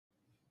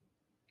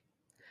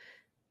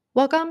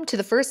Welcome to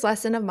the first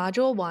lesson of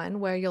Module 1,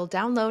 where you'll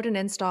download and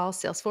install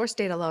Salesforce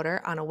Dataloader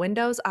on a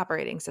Windows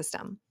operating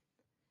system.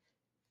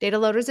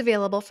 Dataloader is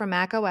available for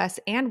Mac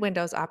OS and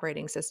Windows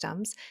operating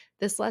systems.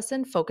 This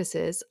lesson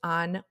focuses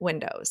on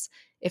Windows.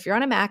 If you're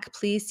on a Mac,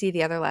 please see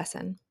the other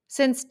lesson.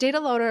 Since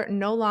Dataloader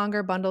no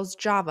longer bundles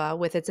Java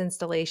with its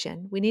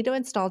installation, we need to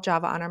install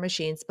Java on our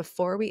machines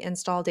before we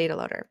install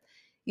Dataloader.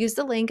 Use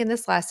the link in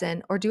this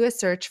lesson or do a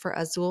search for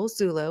Azul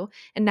Zulu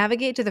and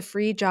navigate to the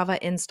free Java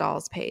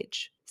installs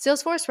page.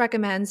 Salesforce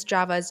recommends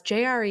Java's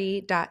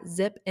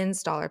jre.zip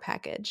installer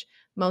package.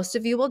 Most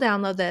of you will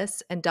download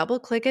this and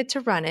double-click it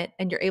to run it,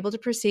 and you're able to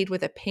proceed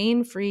with a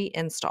pain-free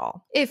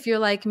install. If you're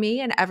like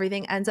me and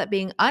everything ends up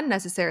being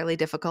unnecessarily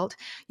difficult,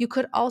 you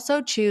could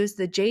also choose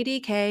the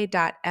jdk.msi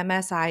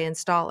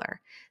installer.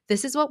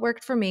 This is what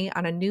worked for me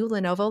on a new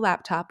Lenovo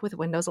laptop with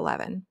Windows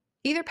 11.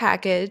 Either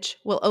package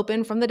will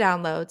open from the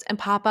downloads and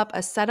pop up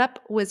a setup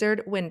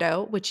wizard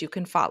window, which you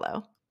can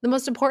follow. The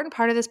most important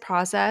part of this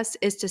process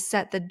is to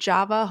set the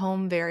Java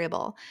home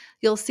variable.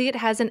 You'll see it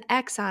has an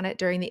X on it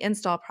during the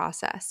install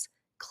process.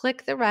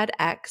 Click the red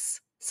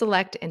X,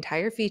 select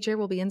entire feature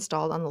will be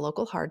installed on the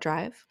local hard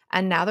drive,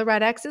 and now the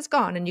red X is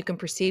gone and you can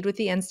proceed with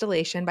the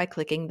installation by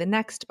clicking the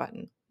next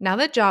button. Now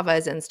that Java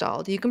is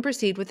installed, you can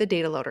proceed with the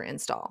Dataloader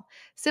install.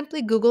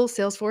 Simply Google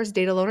Salesforce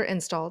Dataloader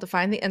install to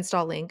find the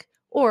install link,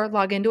 or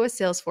log into a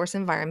Salesforce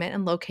environment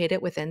and locate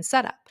it within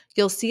Setup.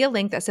 You'll see a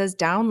link that says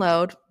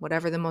download,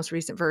 whatever the most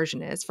recent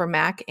version is, for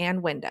Mac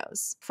and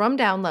Windows. From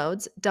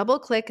Downloads,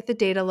 double-click the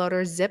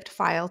Dataloader zipped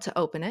file to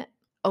open it.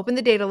 Open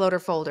the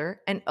Dataloader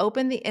folder and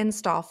open the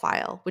install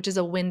file, which is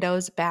a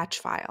Windows batch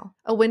file.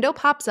 A window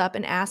pops up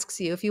and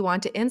asks you if you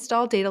want to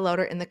install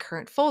Dataloader in the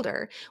current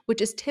folder,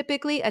 which is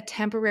typically a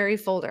temporary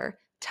folder.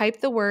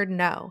 Type the word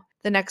no.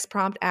 The next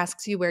prompt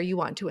asks you where you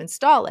want to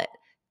install it.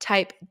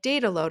 Type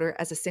Dataloader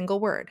as a single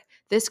word.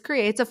 This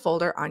creates a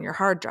folder on your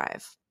hard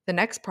drive. The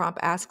next prompt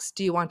asks,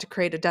 do you want to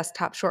create a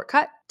desktop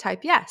shortcut?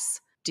 Type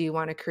yes. Do you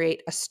want to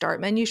create a start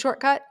menu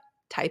shortcut?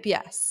 Type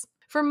yes.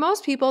 For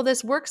most people,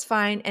 this works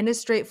fine and is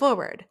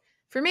straightforward.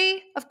 For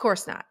me, of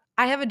course not.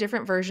 I have a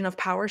different version of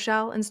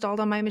PowerShell installed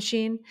on my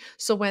machine,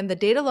 so when the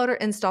Dataloader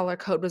installer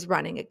code was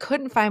running, it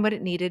couldn't find what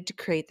it needed to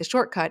create the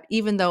shortcut,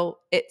 even though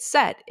it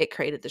said it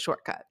created the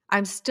shortcut.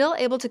 I'm still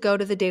able to go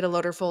to the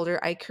Dataloader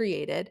folder I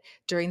created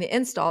during the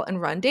install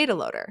and run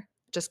Dataloader.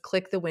 Just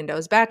click the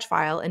Windows batch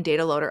file and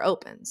Dataloader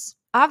opens.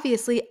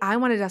 Obviously, I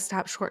want a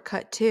desktop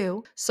shortcut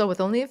too, so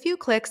with only a few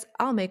clicks,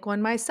 I'll make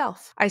one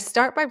myself. I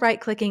start by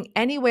right-clicking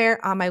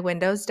anywhere on my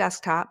Windows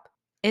desktop.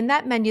 In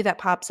that menu that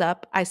pops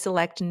up, I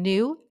select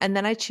New, and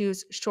then I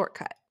choose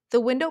Shortcut.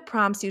 The window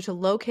prompts you to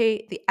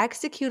locate the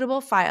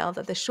executable file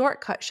that the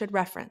shortcut should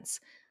reference.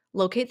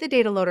 Locate the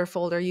Dataloader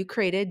folder you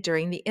created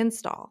during the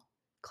install.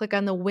 Click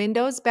on the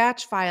Windows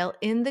batch file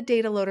in the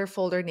Dataloader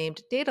folder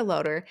named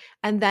Dataloader,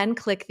 and then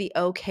click the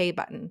OK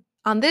button.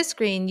 On this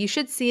screen, you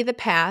should see the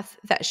path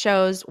that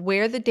shows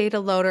where the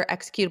Dataloader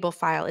executable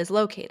file is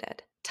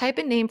located. Type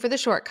a name for the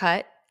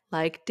shortcut,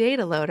 like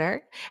Dataloader,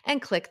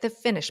 and click the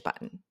Finish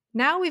button.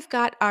 Now we've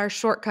got our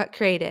shortcut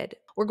created.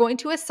 We're going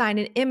to assign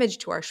an image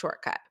to our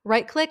shortcut.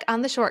 Right-click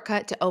on the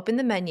shortcut to open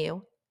the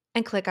menu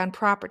and click on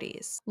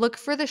Properties. Look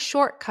for the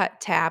Shortcut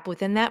tab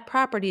within that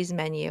Properties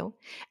menu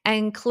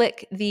and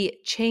click the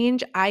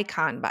Change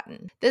Icon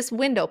button. This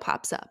window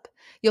pops up.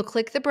 You'll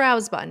click the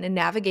Browse button and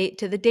navigate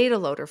to the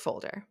Dataloader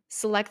folder.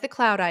 Select the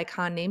cloud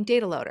icon named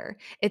Dataloader.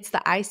 It's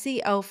the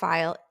ICO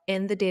file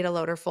in the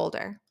Dataloader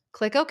folder.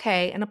 Click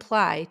OK and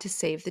Apply to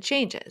save the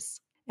changes.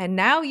 And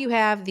now you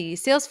have the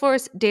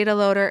Salesforce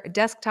Dataloader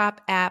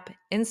desktop app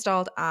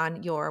installed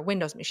on your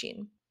Windows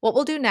machine. What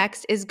we'll do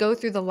next is go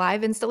through the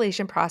live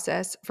installation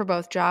process for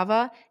both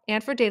Java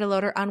and for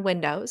Dataloader on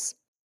Windows.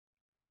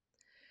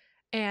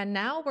 And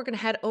now we're going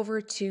to head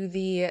over to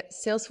the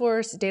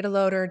Salesforce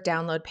Dataloader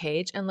download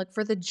page and look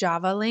for the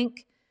Java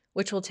link,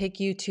 which will take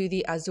you to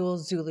the Azul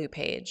Zulu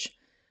page.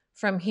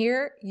 From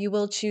here, you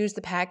will choose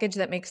the package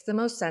that makes the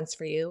most sense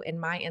for you. In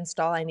my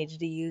install, I needed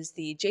to use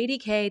the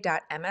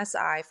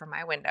jdk.msi for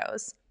my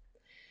Windows.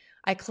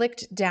 I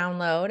clicked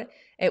download,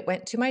 it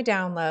went to my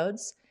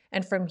downloads,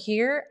 and from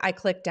here, I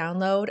clicked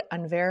download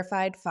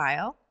unverified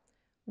file,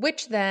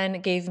 which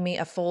then gave me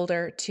a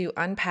folder to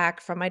unpack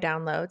from my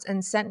downloads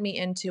and sent me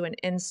into an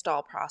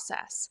install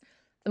process.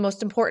 The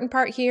most important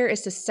part here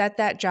is to set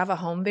that Java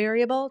home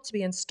variable to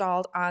be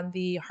installed on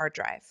the hard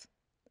drive.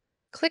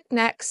 Click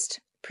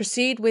Next,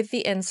 proceed with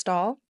the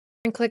install,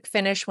 and click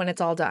Finish when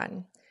it's all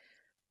done.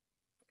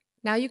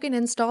 Now you can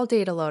install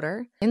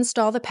Dataloader,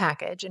 install the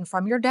package, and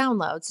from your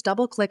downloads,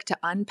 double-click to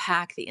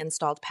unpack the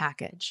installed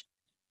package.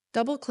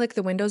 Double-click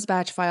the Windows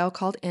batch file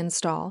called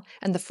Install,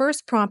 and the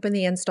first prompt in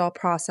the install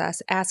process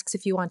asks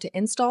if you want to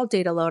install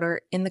Dataloader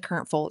in the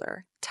current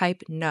folder.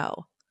 Type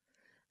No.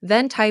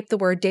 Then type the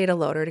word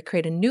Dataloader to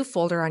create a new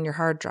folder on your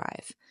hard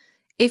drive.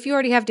 If you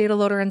already have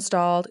Dataloader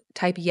installed,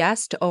 type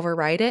Yes to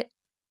overwrite it.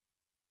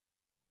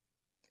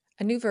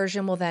 A new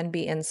version will then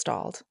be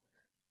installed.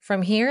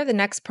 From here, the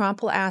next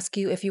prompt will ask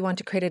you if you want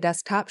to create a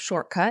desktop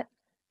shortcut,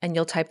 and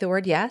you'll type the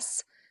word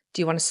yes.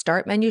 Do you want a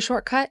start menu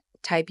shortcut?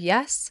 type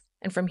yes,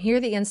 and from here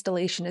the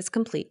installation is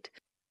complete.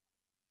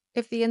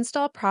 If the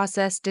install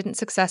process didn't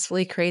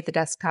successfully create the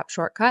desktop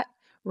shortcut,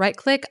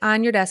 right-click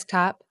on your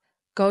desktop,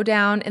 go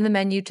down in the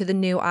menu to the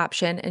New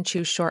option and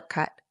choose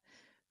Shortcut.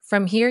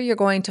 From here, you're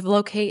going to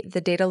locate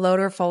the data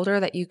loader folder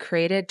that you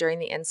created during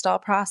the install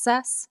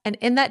process. And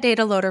in that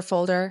data loader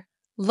folder,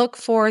 look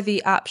for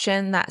the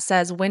option that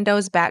says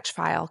Windows batch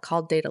file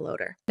called data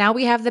loader. Now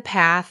we have the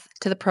path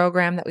to the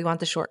program that we want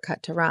the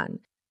shortcut to run.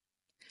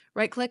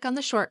 Right-click on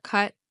the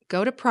shortcut,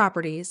 go to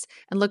Properties,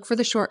 and look for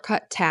the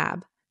Shortcut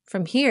tab.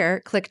 From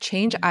here, click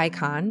Change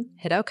Icon,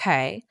 hit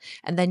OK,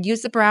 and then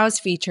use the Browse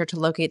feature to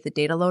locate the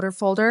data loader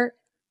folder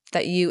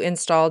that you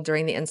installed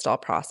during the install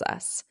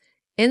process.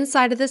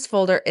 Inside of this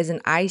folder is an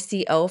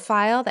ICO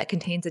file that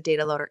contains a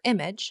data loader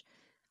image.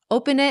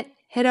 Open it,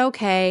 hit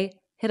OK,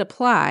 hit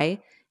Apply,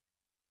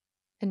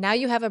 and now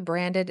you have a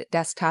branded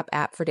desktop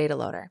app for data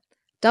loader.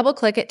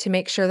 Double-click it to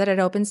make sure that it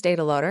opens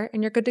data loader,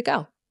 and you're good to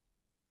go.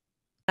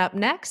 Up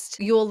next,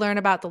 you will learn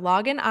about the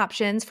login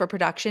options for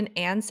production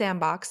and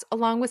sandbox,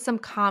 along with some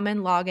common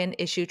login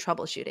issue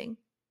troubleshooting.